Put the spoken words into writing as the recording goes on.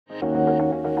How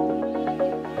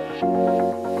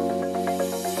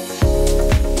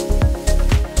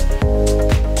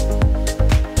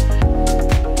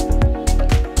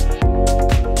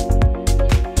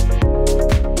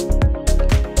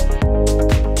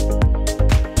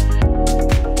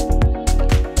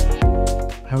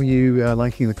are you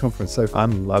liking the conference? So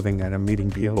I'm loving it. I'm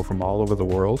meeting people from all over the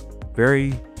world.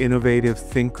 Very innovative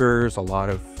thinkers, a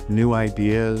lot of new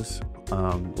ideas,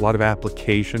 a lot of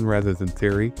application rather than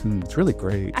theory. It's really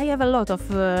great. I have a lot of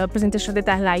presentations that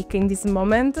I like in this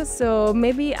moment, so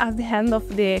maybe at the end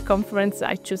of the conference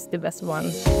I choose the best one.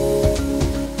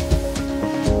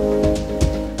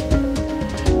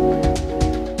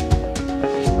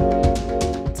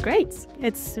 Great.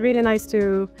 It's really nice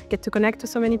to get to connect to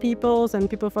so many people and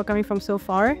people coming from so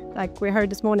far. Like we heard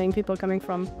this morning, people coming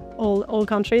from all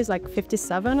countries, like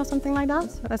 57 or something like that.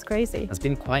 So that's crazy. It's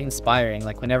been quite inspiring.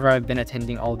 Like whenever I've been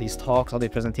attending all these talks, all the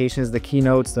presentations, the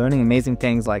keynotes, learning amazing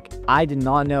things, like I did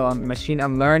not know machine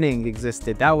learning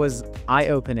existed. That was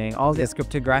eye-opening. All these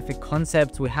cryptographic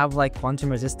concepts, we have like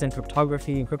quantum resistant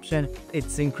cryptography, encryption.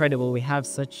 It's incredible. We have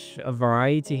such a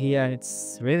variety here.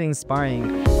 It's really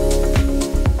inspiring.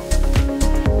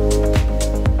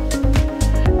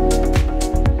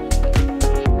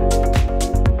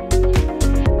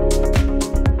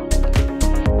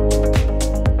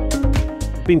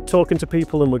 Been talking to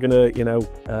people, and we're going to,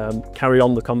 carry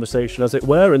on the conversation, as it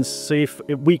were, and see if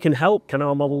we can help. Can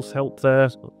our models help their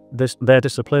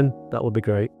discipline? That would be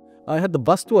great. I had the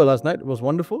bus tour last night. It was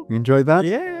wonderful. You enjoyed that?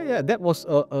 Yeah. That was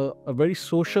a very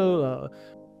social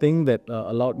thing that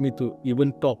allowed me to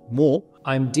even talk more.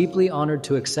 I'm deeply honored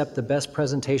to accept the Best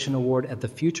Presentation Award at the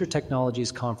Future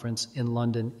Technologies Conference in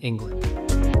London, England.